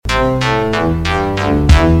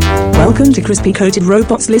Welcome to Crispy Coated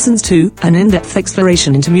Robots Listens to, an in-depth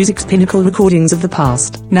exploration into music's pinnacle recordings of the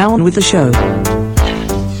past. Now on with the show.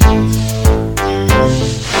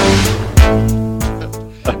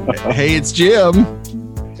 Hey, it's Jim.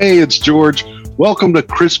 Hey, it's George. Welcome to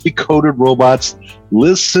Crispy Coated Robots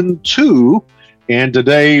Listen to, and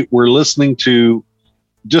today we're listening to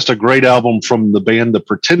just a great album from the band The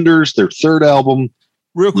Pretenders, their third album,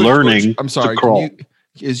 Real quick, Learning George, I'm sorry. to Crawl.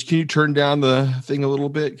 Can you turn down the thing a little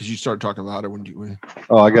bit? Because you started talking louder when you.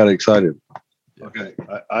 Oh, I got excited. Okay,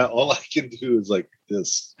 all I can do is like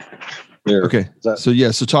this. There. Okay.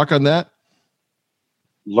 So talk on that.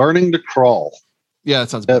 Learning to Crawl. Yeah, that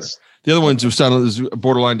sounds better. The other ones is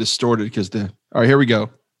borderline distorted because all right, here we go.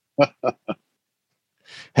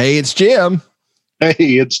 Hey, it's Jim. Hey,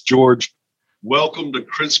 it's George. Welcome to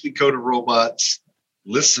Crispy Coated Robots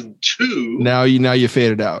Listen to. Now you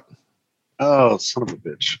faded out. Oh, son of a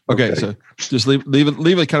bitch. Okay. So just leave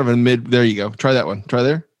it kind of in mid. There you go. Try that one. Try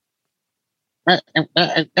there.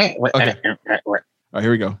 Okay. All right, here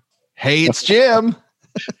we go. Hey, it's Jim.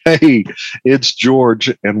 Hey, it's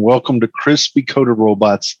George, and welcome to Crispy Coated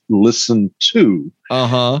Robots Listen to.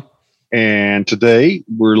 And today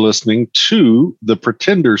we're listening to The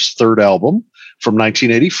Pretenders' third album from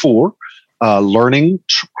 1984, Learning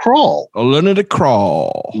to Crawl. Learning to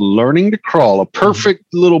Crawl. Learning to Crawl, a perfect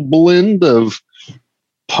little blend of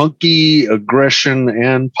punky aggression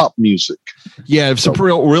and pop music. Yeah, some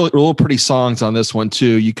real pretty songs on this one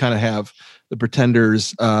too. You kind of have The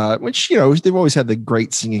Pretenders, which, they've always had the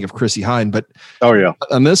great singing of Chrissie Hynde, but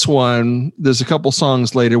on this one, there's a couple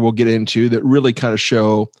songs later we'll get into that really kind of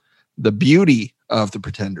show the beauty of The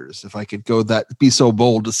Pretenders, if I could be so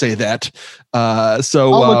bold to say that.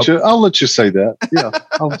 I'll let you say that. Yeah.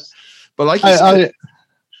 But like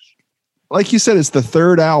you said, it's the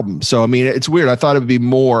third album. So, I mean, it's weird. I thought it would be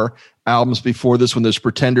more albums before this one. There's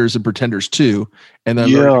Pretenders and Pretenders 2, and then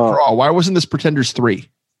Learning to Crawl. Why wasn't this Pretenders 3?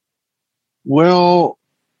 Well,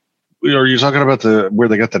 are you talking about where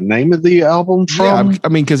they got the name of the album from? Yeah, I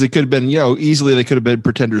mean, because it could have been, easily they could have been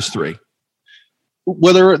Pretenders 3.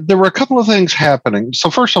 Well, there were a couple of things happening.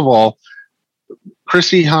 So first of all,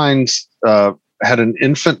 Chrissie Hynde had an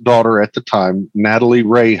infant daughter at the time, Natalie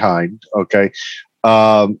Ray Hynde,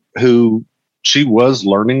 who she was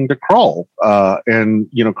learning to crawl. And,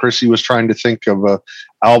 Chrissie was trying to think of a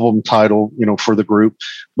album title, for the group.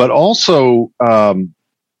 But also, the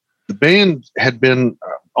band had been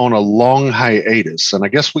on a long hiatus. And I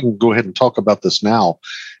guess we can go ahead and talk about this now.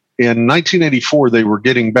 In 1984, they were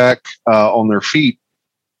getting back on their feet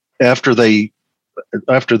after the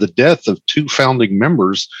death of two founding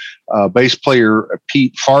members, bass player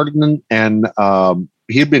Pete Fardon, and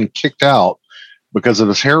he had been kicked out because of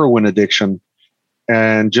his heroin addiction.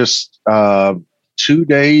 And just 2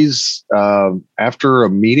 days after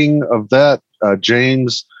a meeting of that,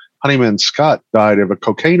 James Honeyman Scott died of a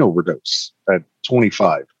cocaine overdose at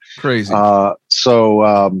 25. Crazy.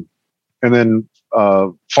 And then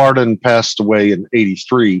Fardon passed away in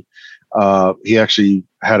 83. He actually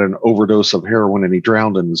had an overdose of heroin and he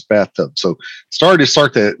drowned in his bathtub. So start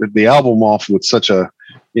the album off with such a,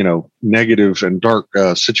 negative and dark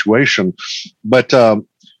situation. But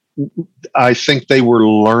I think they were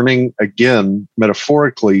learning again,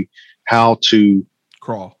 metaphorically, how to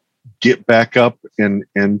crawl, get back up and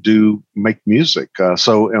make music.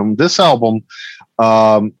 So on this album,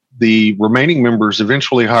 the remaining members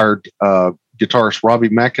eventually hired guitarist Robbie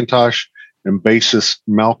McIntosh and bassist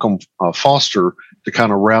Malcolm Foster to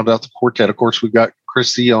kind of round out the quartet. Of course, we've got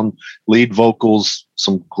Chrissie on lead vocals,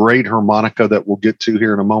 some great harmonica that we'll get to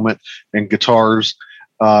here in a moment, and guitars,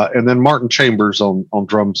 and then Martin Chambers on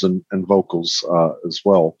drums and vocals as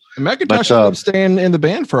well. And McIntosh ended up staying in the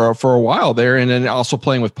band for a while there, and then also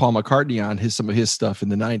playing with Paul McCartney on some of his stuff in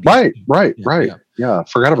the 90s. Right. Yeah,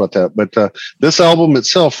 forgot about that. But this album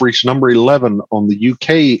itself reached number 11 on the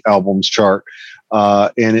UK albums chart,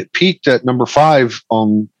 and it peaked at number 5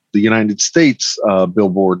 on the United States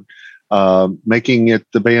Billboard, making it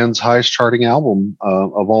the band's highest charting album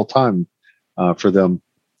of all time for them.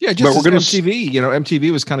 Yeah, just MTV.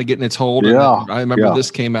 MTV was kind of getting its hold. Yeah, I remember this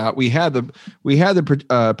came out. We had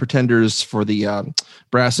the Pretenders for the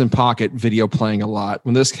Brass in Pocket video playing a lot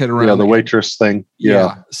when this hit around. Yeah, the waitress thing.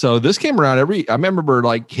 Yeah. So this came around I remember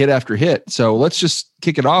like hit after hit. So let's just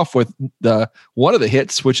kick it off with one of the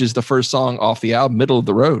hits, which is the first song off the album, Middle of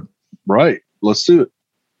the Road. Right. Let's do it.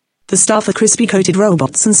 The staff of Crispy Coated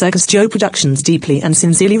Robots and Circus Joe Productions deeply and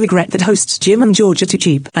sincerely regret that hosts Jim and George are too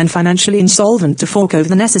cheap and financially insolvent to fork over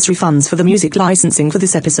the necessary funds for the music licensing for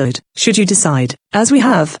this episode. Should you decide, as we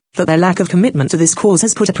have, that their lack of commitment to this cause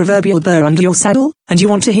has put a proverbial burr under your saddle, and you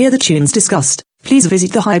want to hear the tunes discussed, Please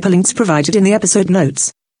visit the hyperlinks provided in the episode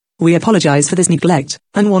notes. We apologize for this neglect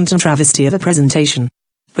and wanton travesty of a presentation.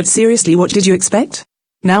 But seriously, what did you expect?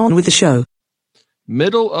 Now on with the show.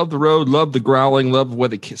 Middle of the road, love the growling, love the way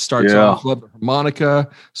it starts off, love the harmonica.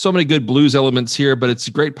 So many good blues elements here, but it's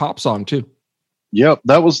a great pop song too. Yep,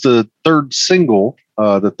 that was the third single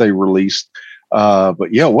that they released.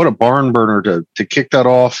 But yeah, what a barn burner to kick that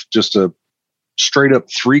off. Just a straight up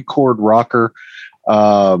 3-chord rocker.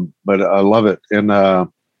 But I love it. And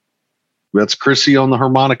that's Chrissy on the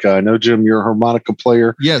harmonica. I know, Jim, you're a harmonica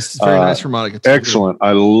player. Yes, very nice harmonica. Excellent.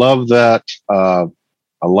 I love that. I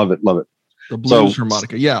love it. Love it. The blues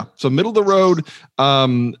harmonica. Yeah. So middle of the road. I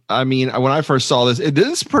mean, when I first saw this,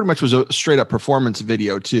 this pretty much was a straight up performance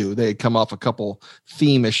video too. They had come off a couple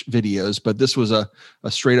theme-ish videos, but this was a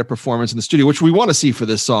straight up performance in the studio, which we want to see for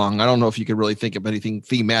this song. I don't know if you could really think of anything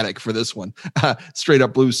thematic for this one. Straight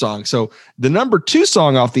up blues song. So the number 2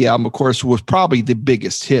 song off the album, of course, was probably the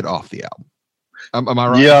biggest hit off the album. Am I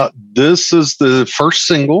right? Yeah. This is the first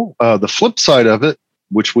single. The flip side of it,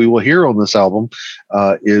 which we will hear on this album,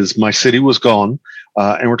 is My City Was Gone.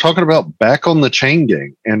 And we're talking about Back on the Chain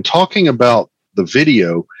Gang and talking about the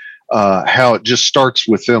video, how it just starts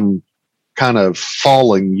with them kind of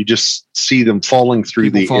falling. You just see them falling through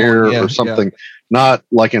the air or something, not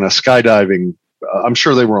like in a skydiving. I'm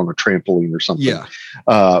sure they were on a trampoline or something. Yeah.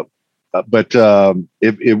 But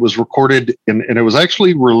it was recorded and it was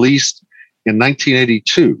actually released in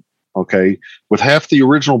 1982. Okay. With half the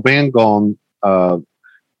original band gone,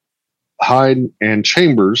 Hyde and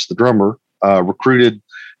Chambers, the drummer, recruited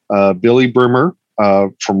Billy Brimmer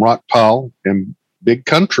from Rockpile and Big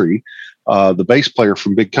Country, the bass player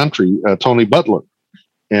from Big Country, Tony Butler.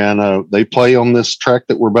 And they play on this track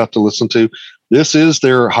that we're about to listen to. This is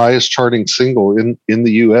their highest charting single in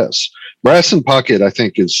the U.S. Brass in Pocket, I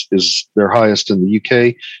think, is their highest in the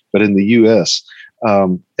UK, but in the U.S.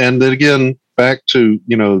 And then again, back to,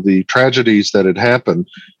 the tragedies that had happened.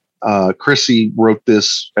 Chrissy wrote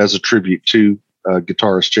this as a tribute to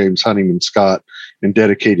guitarist James Honeyman Scott and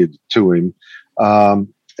dedicated to him. And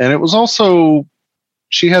it was also,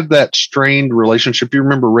 she had that strained relationship. You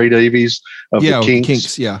remember Ray Davies of the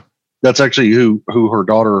Kinks? Yeah. That's actually who her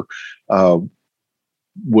daughter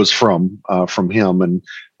was from him.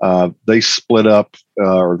 And they split up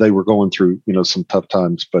or they were going through, some tough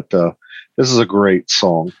times, but this is a great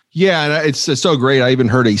song. Yeah, and it's so great. I even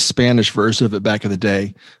heard a Spanish version of it back in the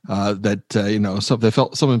day.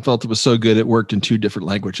 Someone felt it was so good it worked in 2 different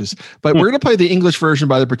languages. But we're going to play the English version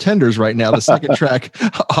by the Pretenders right now, the second track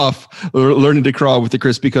off Learning to Crawl with the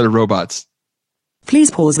Crispy Coated Robots. Please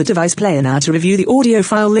pause the device player now to review the audio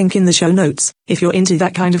file link in the show notes, if you're into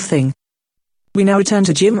that kind of thing. We now return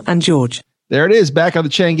to Jim and George. There it is, back on the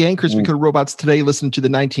Chain Gang, Crispy Coated Robots today. Listen to the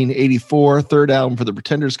 1984 third album for the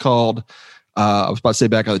Pretenders called, I was about to say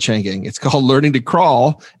back on the Chain Gang. It's called Learning to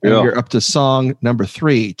Crawl. And you're up to song number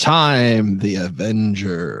 3, Time the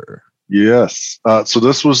Avenger. Yes. So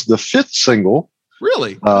this was the 5th single.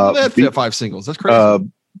 Really? They had 5 singles. That's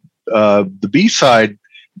crazy. The B-side,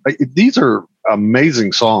 these are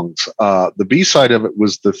amazing songs. The B-side of it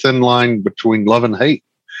was The Thin Line Between Love and Hate.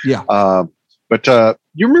 Yeah. But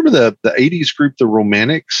you remember the 80s group, The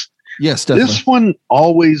Romantics? Yes, definitely. This one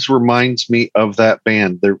always reminds me of that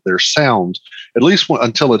band, their sound, at least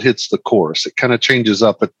until it hits the chorus. It kind of changes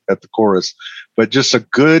up at the chorus, but just a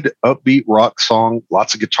good upbeat rock song,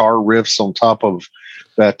 lots of guitar riffs on top of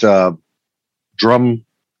that drum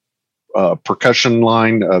percussion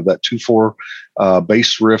line, that 2/4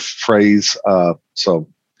 bass riff phrase. So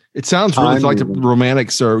it sounds really like the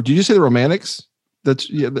Romantics. Or did you say the Romantics? That's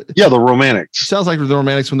the Romantics. It sounds like the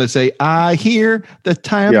Romantics when they say, "I hear the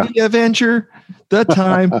time the Avenger, the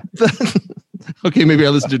time." Okay, maybe I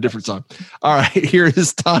listened to a different song. All right, here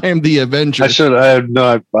is Time the Avenger. I don't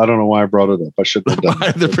know why I brought it up. I should have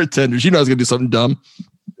done the Pretenders. You know I was going to do something dumb.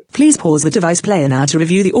 Please pause the device player now to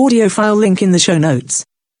review the audio file link in the show notes.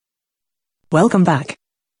 Welcome back.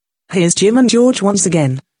 Here's Jim and George once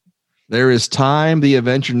again. There is Time the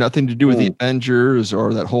Avenger, nothing to do with the Avengers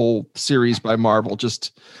or that whole series by Marvel,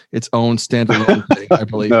 just its own standalone thing, I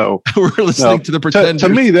believe. No. We're listening to the Pretenders. To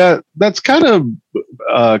me, that's kind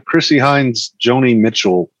of Chrissy Hynde's Joni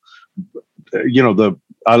Mitchell.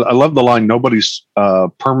 I love the line, nobody's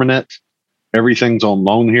permanent. Everything's on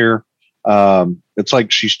loan here. It's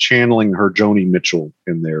like she's channeling her Joni Mitchell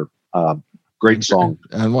in there. Great song.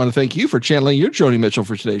 I want to thank you for channeling your Joni Mitchell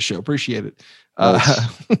for today's show. Appreciate it.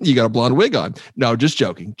 You got a blonde wig on. No, just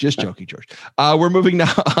joking, George. We're moving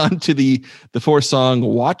now on to the 4th song,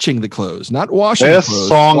 Watching the Clothes, not washing the clothes.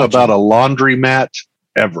 Song watching. About a laundromat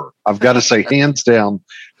ever. I've got to say, hands down,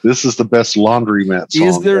 this is the best Laundromat song.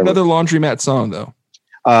 Is there ever. another Laundromat song though?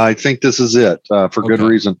 I think this is it for good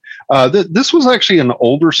reason. This was actually an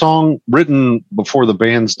older song written before the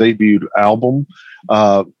band's debuted album.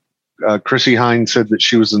 Chrissie Hynde said that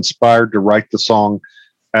she was inspired to write the song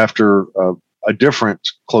after a different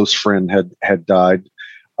close friend had died.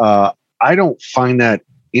 I don't find that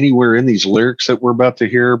anywhere in these lyrics that we're about to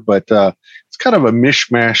hear, but it's kind of a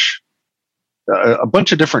mishmash, a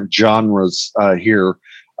bunch of different genres here,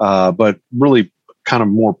 but really kind of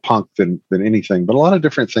more punk than anything, but a lot of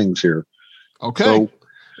different things here. Okay. So,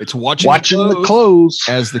 it's watching the clothes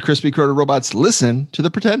as the Crispy Coated Robots listen to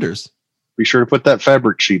the Pretenders. Be sure to put that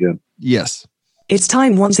fabric sheet in. Yes. It's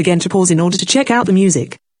time once again to pause in order to check out the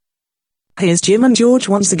music. Here's Jim and George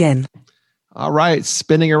once again. All right,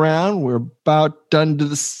 spinning around. We're about done.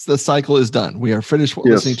 The cycle is done. We are finished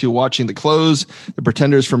listening to Watching the Clothes, the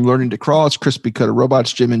Pretenders from Learning to Crawl. It's Crispy Coated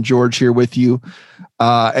Robots, Jim and George here with you.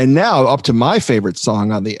 And now up to my favorite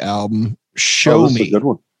song on the album, Show Me. A good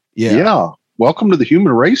one. Yeah. Welcome to the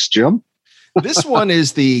human race, Jim. This one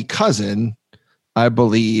is the cousin, I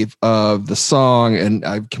believe, of the song, and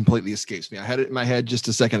I've completely escapes me. I had it in my head just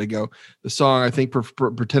a second ago. The song, I think,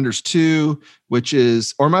 Pretenders 2, which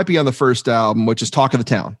is, or it might be on the first album, which is Talk of the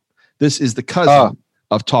Town. This is the cousin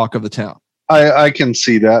of Talk of the Town. I can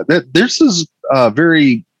see that. This is a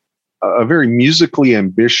very musically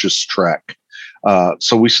ambitious track.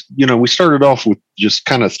 So we started off with just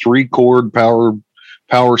kind of 3-chord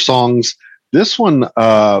power songs. This one,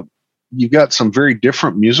 you've got some very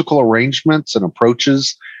different musical arrangements and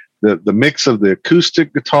approaches. The mix of the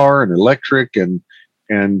acoustic guitar and electric and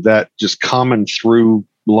that just common through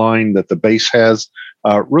line that the bass has,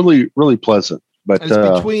 really, really pleasant. But it's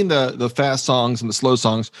between the fast songs and the slow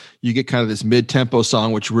songs, you get kind of this mid-tempo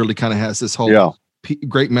song, which really kind of has this whole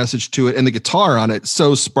great message to it. And the guitar on it,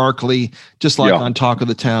 so sparkly, just like on Talk of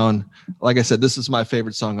the Town. Like I said, this is my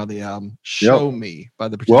favorite song on the album. Show Me by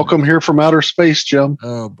the Pretenders. Welcome here from outer space, Jim.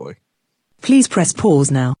 Oh, boy. Please press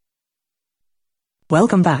pause now.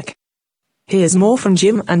 Welcome back. Here's more from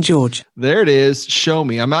Jim and George. There it is. Show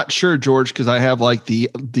Me. I'm not sure, George, because I have like the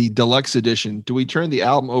deluxe edition. Do we turn the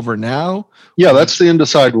album over now? Yeah, that's the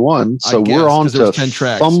Inside one. So we're on to 10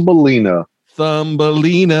 tracks. Thumbelina,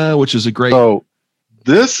 which is a great. So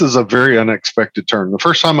this is a very unexpected turn. The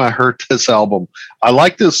first time I heard this album, I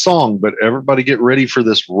like this song, but everybody get ready for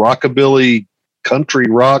this rockabilly, country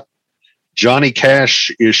rock, Johnny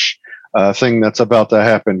Cash-ish thing that's about to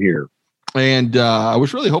happen here. And I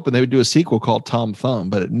was really hoping they would do a sequel called Tom Thumb,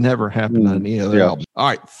 but it never happened on any other album. All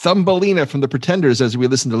right, Thumbelina from the Pretenders as we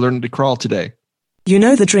listen to Learning to Crawl today. You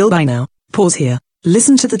know the drill by now. Pause here,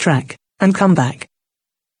 listen to the track, and come back.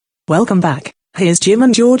 Welcome back. Here's Jim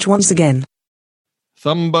and George once again.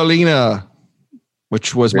 Thumbelina,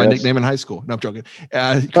 which was my nickname in high school. No, I'm joking.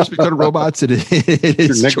 Crispy Coated Robots. It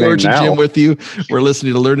is George and Jim with you. We're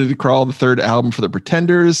listening to Learning to Crawl, the third album for the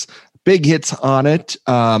Pretenders. Big hits on it.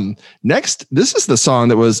 Next, this is the song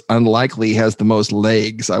that was unlikely has the most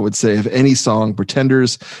legs, I would say, of any song.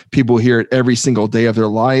 Pretenders, people hear it every single day of their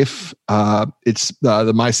life. It's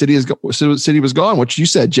the My City Was Gone, which you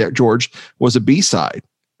said, George, was a B-side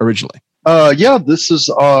originally. This is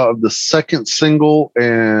the second single,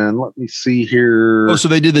 and let me see here. Oh, so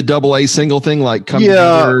they did the double A single thing, like come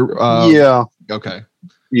together. Okay.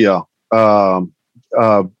 Yeah.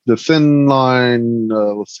 The Thin Line.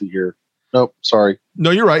 Let's see here. Nope, sorry.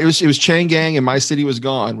 No, you're right. It was Chain Gang and My City Was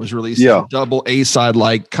Gone was released. Yeah, double A side,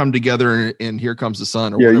 like Come Together and Here Comes the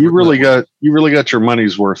Sun. Or you really got your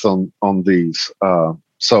money's worth on these. I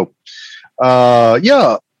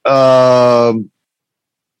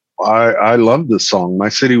love this song. My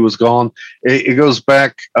City Was Gone. It goes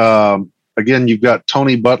back. Again, you've got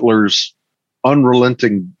Tony Butler's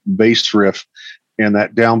unrelenting bass riff and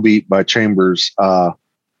that downbeat by Chambers.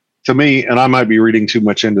 To me, and I might be reading too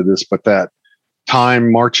much into this, but that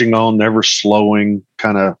time marching on, never slowing,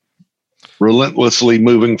 kind of relentlessly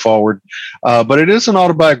moving forward. But it is an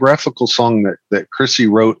autobiographical song that Chrissie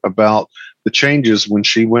wrote about the changes when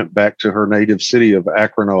she went back to her native city of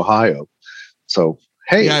Akron, Ohio. So,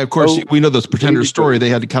 hey, yeah, of course, we know this Pretender story. They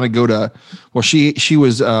had to kind of go to, well, she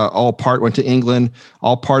was went to England,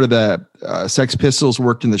 all part of the Sex Pistols,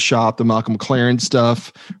 worked in the shop, the Malcolm McLaren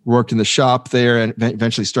stuff, worked in the shop there, and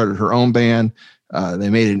eventually started her own band. They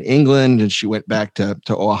made it in England, and she went back to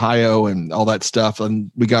Ohio and all that stuff.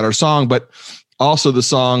 And we got our song, but also the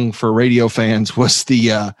song for radio fans was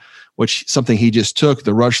the, which something he just took,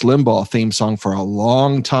 the Rush Limbaugh theme song for a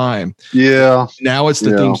long time. Yeah. Now it's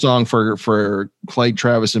the theme song for Clay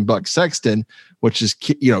Travis and Buck Sexton, which is,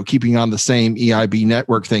 keeping on the same EIB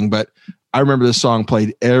network thing. But I remember this song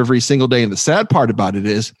played every single day. And the sad part about it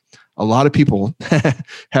is a lot of people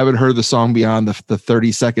haven't heard the song beyond the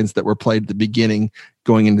 30 seconds that were played at the beginning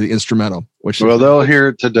going into the instrumental. Well, they'll hear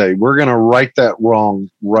it today. We're going to right that wrong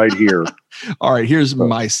right here. All right, here's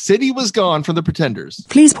My City Was Gone from the Pretenders.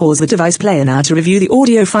 Please pause the device player now to review the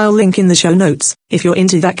audio file link in the show notes, if you're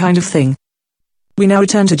into that kind of thing. We now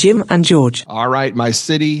return to Jim and George. All right, My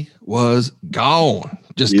City Was Gone.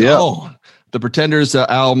 Just gone. The Pretenders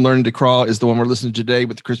album, Learning to Crawl, is the one we're listening to today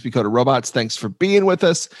with the Crispy Coated Robots. Thanks for being with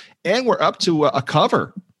us. And we're up to a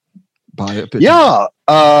cover by a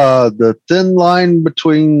the Thin Line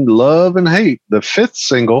Between Love and Hate, the fifth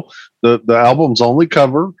single, the album's only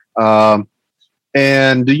cover.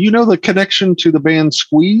 And do you know the connection to the band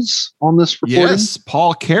Squeeze on this recording? Yes,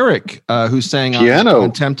 Paul Carrick, who sang piano,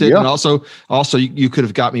 on Tempted, and also you could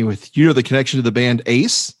have got me with the connection to the band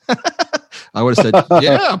Ace. I would have said,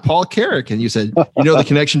 yeah, Paul Carrick, and you said, the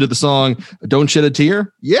connection to the song "Don't Shed a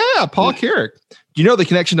Tear"? Yeah, Paul Carrick. Do you know the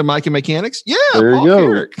connection to Mike and Mechanics? Yeah, there Paul you go.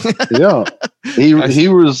 Carrick. Yeah, he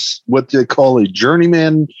was what they call a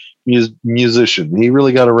journeyman musician. He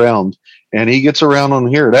really got around. And he gets around on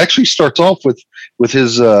here. It actually starts off with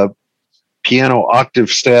his piano octave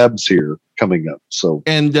stabs here coming up. So,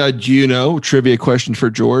 and do you know, trivia question for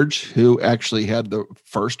George, who actually had the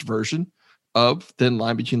first version of Thin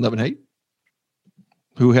Line Between Love and Hate?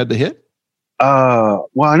 Who had the hit? Well,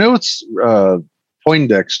 I know it's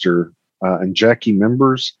Poindexter and Jackie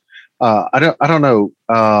Members. I don't know.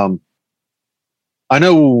 I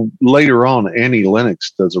know later on Annie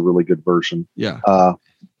Lennox does a really good version. Yeah.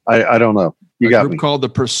 I don't know. You got me. Called the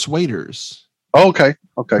Persuaders. Oh, okay.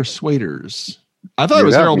 Persuaders. I thought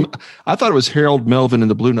it was Harold Melvin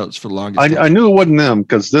and the Blue Notes for the longest time. I knew it wasn't them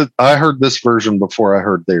because I heard this version before I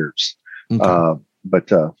heard theirs. Okay.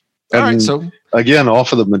 All right. So again,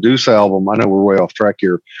 off of the Medusa album, I know we're way off track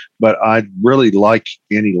here, but I really like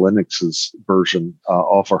Annie Lennox's version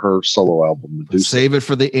off of her solo album, Medusa. Let's save it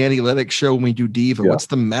for the Annie Lennox show when we do Diva. Yeah. What's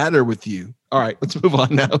the matter with you? All right, let's move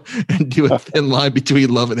on now and do a Thin Line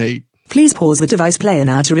Between Love and Hate. Please pause the device player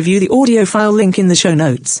now to review the audio file link in the show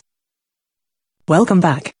notes. Welcome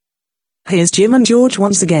back. Here's Jim and George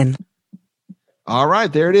once again. All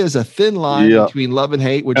right, there it is, a thin line between love and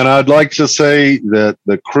hate. And I'd like to say that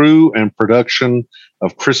the crew and production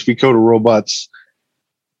of Crispy Coated Robots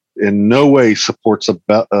in no way supports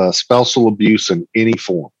spousal abuse in any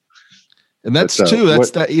form. And that's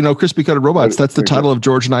Crispy Coated Robots. That's the title of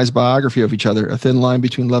George and I's biography of each other, A Thin Line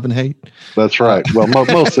Between Love and Hate. That's right. Well,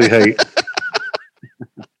 mostly hate.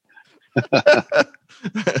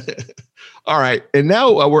 All right. And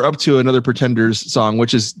now we're up to another Pretenders song,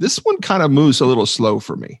 which is, this one kind of moves a little slow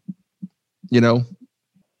for me.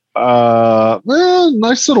 Well,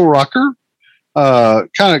 nice little rocker.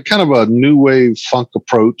 Kind of a new wave funk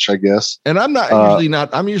approach, I guess. And I'm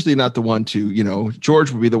usually not the one to,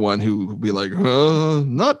 George would be the one who would be like,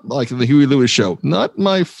 not like the Huey Lewis show, not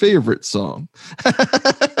my favorite song.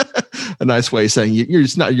 A nice way of saying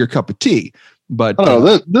it's not your cup of tea. But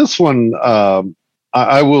this one,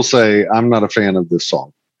 I will say I'm not a fan of this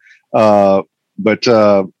song. But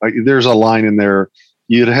there's a line in there.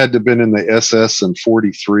 You'd had to have been in the SS in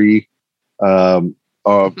 43.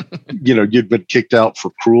 You'd been kicked out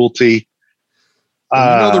for cruelty.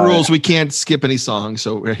 The rules. We can't skip any songs.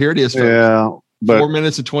 So here it is. Folks. Yeah. But 4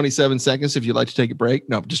 minutes and 27 seconds. If you'd like to take a break.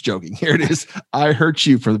 No, I'm just joking. Here it is. I Hurt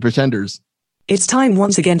You from the Pretenders. It's time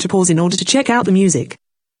once again to pause in order to check out the music.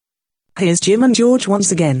 Here's Jim and George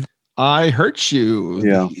once again. I Hurt You.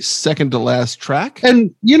 Yeah. The second to last track.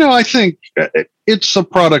 And, I think it's a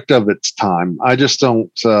product of its time. I just don't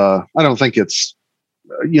think it's,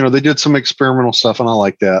 they did some experimental stuff and I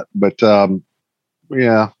like that, but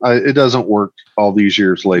it doesn't work all these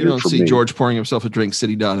years later. You don't for see me. George pouring himself a drink,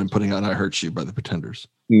 sitting down and putting on I Hurt You by the Pretenders.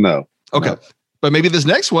 No. Okay. No. But maybe this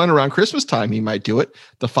next one around Christmas time, he might do it.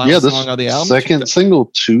 The final song of the album. Second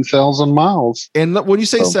single, 2,000 Miles. And when you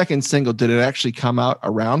say second single, did it actually come out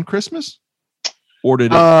around Christmas? Or did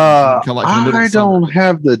it come like in the middle I of summer? don't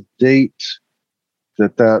have the date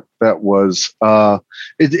that was.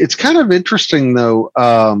 It's kind of interesting though.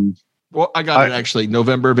 Well, I got it actually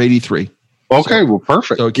November of 83. Okay, well,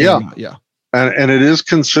 perfect. So yeah. And it is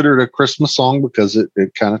considered a Christmas song because it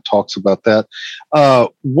kind of talks about that.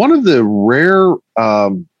 One of the rare,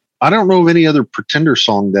 I don't know of any other Pretender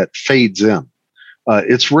song that fades in.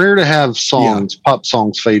 It's rare to have pop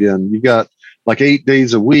songs fade in. You got like 8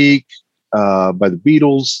 Days a Week by the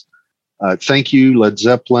Beatles, Thank You, Led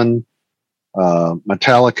Zeppelin,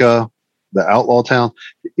 Metallica, The Outlaw Town.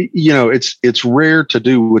 It's rare to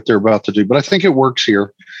do what they're about to do, but I think it works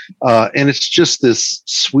here. And it's just this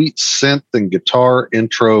sweet synth and guitar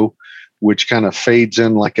intro which kind of fades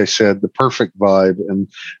in, like I said, the perfect vibe. And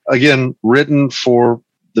again, written for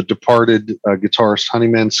the departed guitarist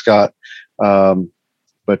Honeyman Scott. Let's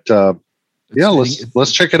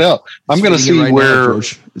check it out. I'm going to see right where now,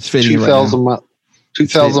 it's fading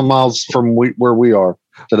 2,000 miles from where we are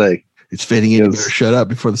today. It's fading in. You better shut up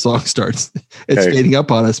before the song starts. It's fading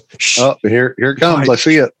up on us. Shh. Oh, here it comes. I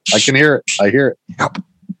see it. I can hear it. I hear it. Yep.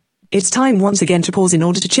 It's time once again to pause in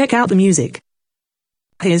order to check out the music.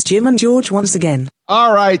 Here's Jim and George once again.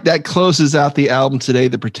 All right, that closes out the album today,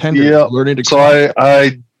 The Pretender. Yeah. Learning to so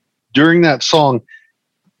I during that song,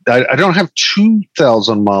 I don't have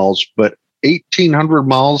 2,000 miles, but 1,800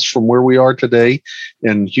 miles from where we are today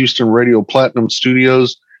in Houston Radio Platinum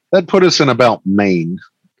Studios. That put us in about Maine.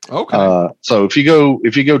 Okay. So if you go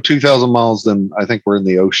 2,000 miles, then I think we're in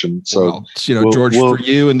the ocean. So George, for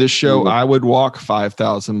you in this show, I would walk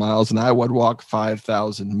 5,000 miles, and I would walk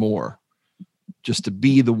 5,000 more just to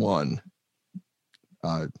be the one.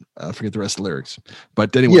 I forget the rest of the lyrics,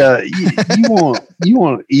 but anyway. Yeah, you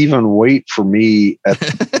won't even wait for me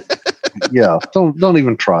don't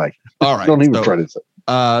even try. All right. Don't even try to say.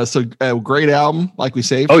 So great album, like we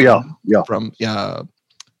say. From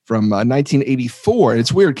 1984. And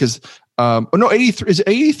it's weird because 83 is it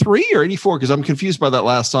 83 or 84? Because I'm confused by that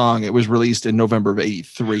last song. It was released in November of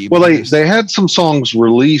 83. Well, they had some songs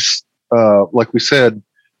released, like we said,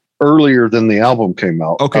 earlier than the album came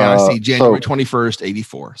out. Okay, I see. January 21st,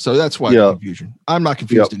 84. So that's why the confusion. I'm not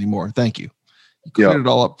confused anymore. Thank you. You cleared it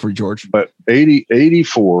all up for George. But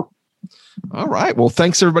 84. All right. Well,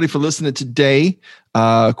 thanks everybody for listening today.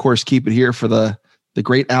 Of course, keep it here for the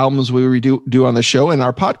great albums we do on the show, and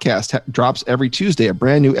our podcast drops every Tuesday, a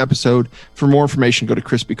brand new episode. For more information, go to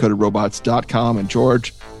crispycoatedrobots.com. And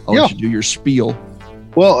George, I'll let you do your spiel.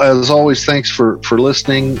 Well, as always, thanks for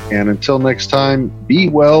listening. And until next time, be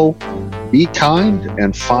well, be kind,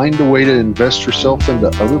 and find a way to invest yourself into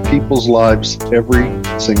other people's lives every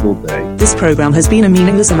single day. This program has been a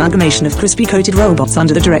meaningless amalgamation of crispy-coated robots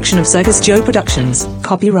under the direction of Circus Joe Productions.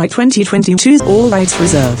 Copyright 2022, all rights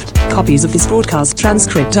reserved. Copies of this broadcast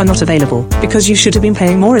transcript are not available because you should have been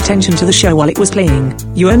paying more attention to the show while it was playing.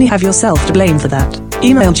 You only have yourself to blame for that.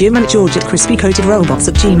 Email Jim and George at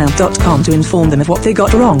crispycoatedrobots@gmail.com to inform them of what they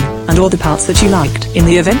got wrong, and all the parts that you liked, in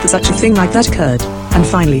the event that such a thing like that occurred. And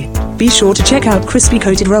finally, be sure to check out Crispy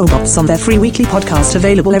Coated Robots on their free weekly podcast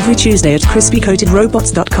available every Tuesday at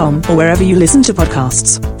crispycoatedrobots.com or wherever you listen to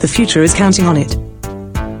podcasts. The future is counting on it.